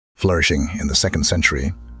flourishing in the 2nd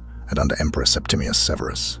century and under Emperor Septimius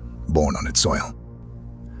Severus, born on its soil.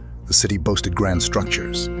 The city boasted grand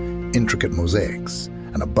structures, intricate mosaics,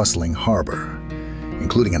 and a bustling harbor,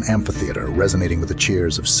 including an amphitheater resonating with the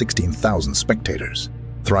cheers of 16,000 spectators,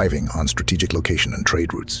 thriving on strategic location and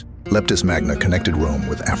trade routes. Leptis Magna connected Rome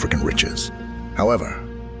with African riches. However,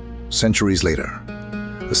 centuries later,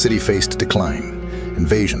 the city faced decline,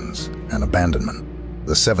 invasions, and abandonment.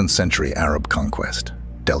 The 7th century Arab conquest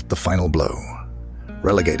dealt the final blow,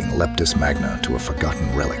 relegating Leptis Magna to a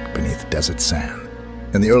forgotten relic beneath desert sand.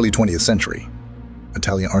 In the early 20th century,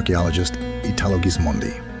 Italian archaeologist Italo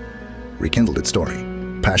Gismondi rekindled its story.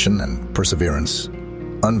 Passion and perseverance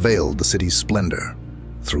unveiled the city's splendor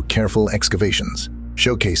through careful excavations,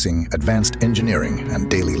 showcasing advanced engineering and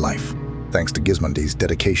daily life. Thanks to Gismondi's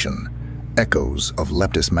dedication, echoes of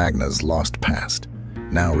Leptis Magna's lost past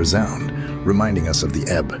now resound, reminding us of the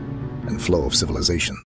ebb and flow of civilization.